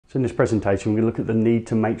So in this presentation, we're going to look at the need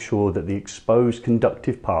to make sure that the exposed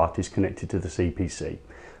conductive part is connected to the CPC.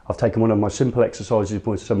 I've taken one of my simple exercises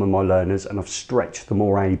with some of my learners and I've stretched the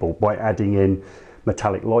more able by adding in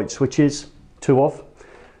metallic light switches,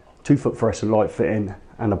 2-foot fluorescent light fitting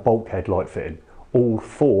and a bulkhead light fitting. All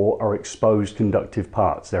 4 are exposed conductive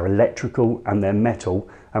parts. They're electrical and they're metal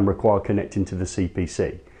and require connecting to the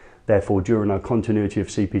CPC. Therefore, during our continuity of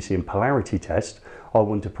CPC and polarity test, I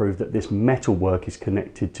want to prove that this metal work is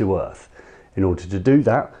connected to earth. In order to do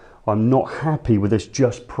that, I'm not happy with us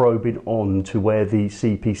just probing on to where the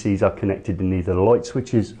CPCs are connected in either light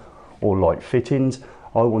switches or light fittings.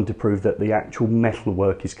 I want to prove that the actual metal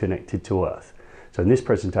work is connected to earth. So in this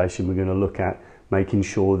presentation, we're going to look at making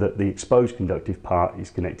sure that the exposed conductive part is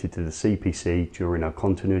connected to the CPC during our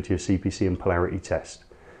continuity of CPC and polarity test.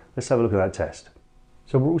 Let's have a look at that test.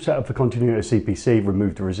 So we're all set up for continuity of CPC,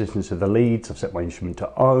 removed the resistance of the leads, I've set my instrument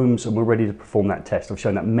to ohms, and we're ready to perform that test. I've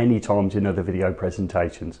shown that many times in other video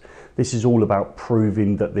presentations. This is all about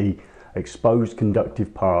proving that the exposed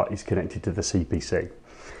conductive part is connected to the CPC.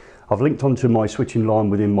 I've linked onto my switching line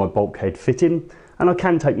within my bulkhead fitting, and I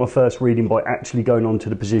can take my first reading by actually going on to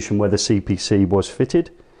the position where the CPC was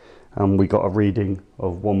fitted. And we got a reading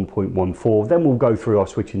of 1.14. Then we'll go through our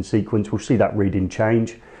switching sequence. We'll see that reading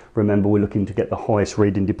change. Remember, we're looking to get the highest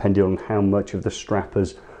reading depending on how much of the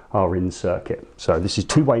strappers are in circuit. So this is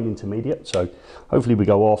 2-way intermediate. So hopefully we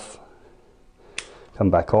go off, come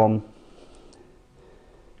back on,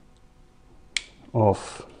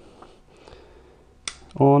 off,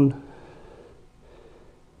 on,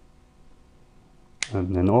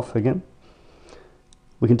 and then off again.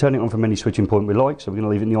 We can turn it on from any switching point we like, so we're going to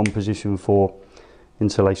leave it in the on position for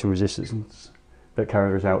insulation resistance that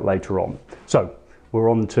carries out later on. So we're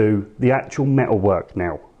on to the actual metal work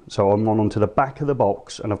now. So I'm onto the back of the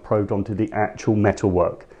box and I've probed onto the actual metal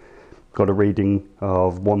work. Got a reading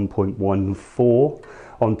of 1.14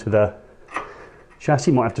 onto the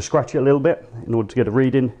chassis. Might have to scratch it a little bit in order to get a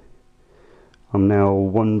reading. I'm now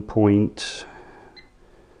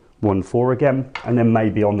 1.14 again, and then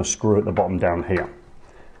maybe on the screw at the bottom down here.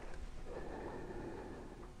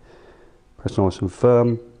 Press nice and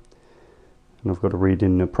firm, and I've got a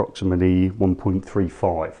reading approximately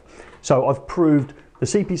 1.35. So I've proved the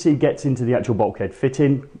CPC gets into the actual bulkhead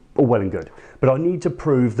fitting, all well and good. But I need to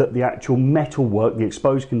prove that the actual metal work, the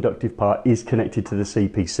exposed conductive part, is connected to the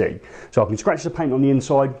CPC. So I can scratch the paint on the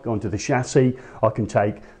inside, go onto the chassis, I can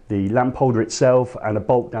take the lamp holder itself and a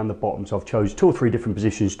bolt down the bottom. So I've chose 2 or 3 different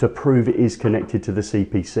positions to prove it is connected to the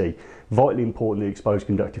CPC. Vitally important, the exposed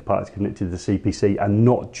conductive part is connected to the CPC and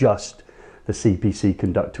not just the CPC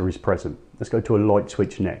conductor is present. Let's go to a light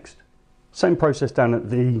switch next. Same process down at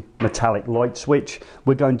the metallic light switch.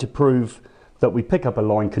 We're going to prove that we pick up a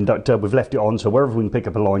line conductor. We've left it on, so wherever we can pick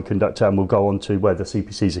up a line conductor, and we'll go on to where the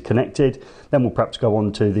CPCs are connected. Then we'll perhaps go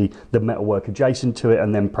on to the metalwork adjacent to it,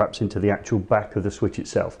 and then perhaps into the actual back of the switch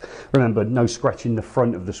itself. Remember, no scratching the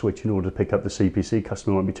front of the switch in order to pick up the CPC.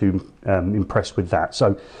 Customer won't be too impressed with that.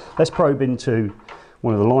 So let's probe into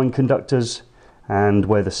one of the line conductors and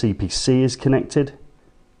where the CPC is connected.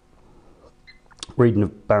 Reading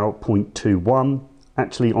about 0.21,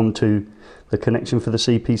 actually onto the connection for the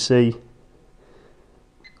CPC.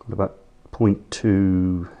 Got about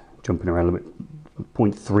 0.2, jumping around a bit,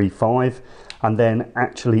 0.35, and then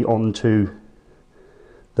actually onto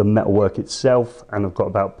the metalwork itself, and I've got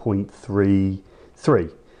about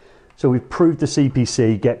 0.33. So we've proved the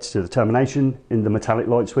CPC gets to the termination in the metallic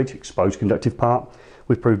light switch, exposed conductive part.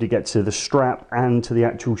 We've proved it gets to the strap and to the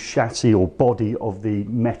actual chassis or body of the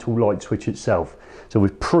metal light switch itself. So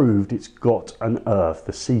we've proved it's got an earth.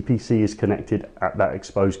 The CPC is connected at that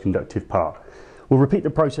exposed conductive part. We'll repeat the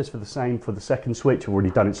process for the same for the second switch. I've already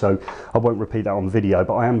done it, so I won't repeat that on video,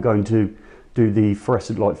 but I am going to do the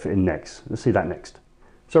fluorescent light fitting next. Let's see that next.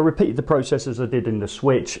 So I repeated the process as I did in the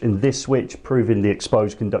switch, in this switch, proving the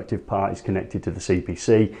exposed conductive part is connected to the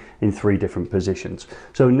CPC in 3 different positions.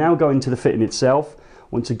 So now going to the fitting itself.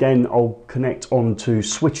 Once again, I'll connect onto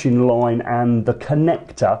switching line and the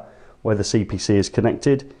connector where the CPC is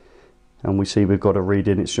connected. And we see we've got a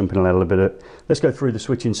reading, it's jumping a little bit. Let's go through the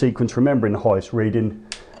switching sequence, remembering the highest reading.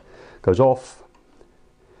 Goes off,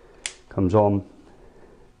 comes on,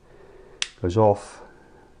 goes off,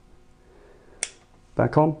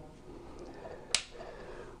 back on,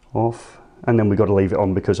 off, and then we've got to leave it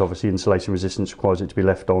on because obviously insulation resistance requires it to be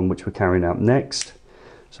left on, which we're carrying out next.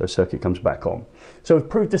 So circuit comes back on. So we've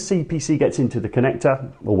proved the CPC gets into the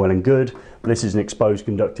connector, all well and good, but this is an exposed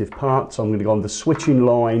conductive part, so I'm going to go on the switching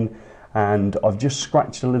line, and I've just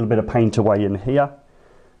scratched a little bit of paint away in here,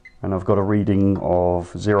 and I've got a reading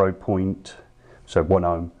of 1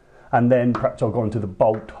 ohm, And then perhaps I'll go on to the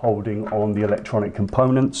bolt holding on the electronic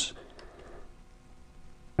components.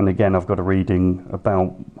 And again, I've got a reading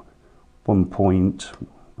about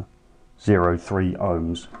 1.03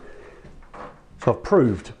 ohms. So I've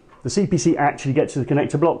proved the CPC actually gets to the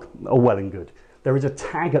connector block. Oh, well and good. There is a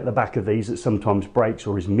tag at the back of these that sometimes breaks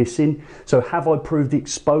or is missing. So have I proved the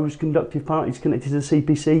exposed conductive part is connected to the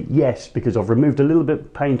CPC? Yes, because I've removed a little bit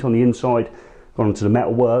of paint on the inside, gone onto the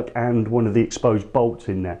metal work and one of the exposed bolts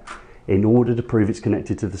in there in order to prove it's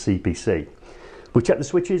connected to the CPC. We checked the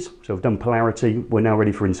switches, so I've done polarity. We're now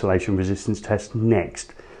ready for insulation resistance test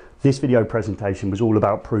next. This video presentation was all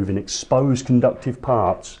about proving exposed conductive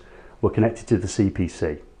parts were connected to the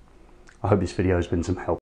CPC. I hope this video has been some help.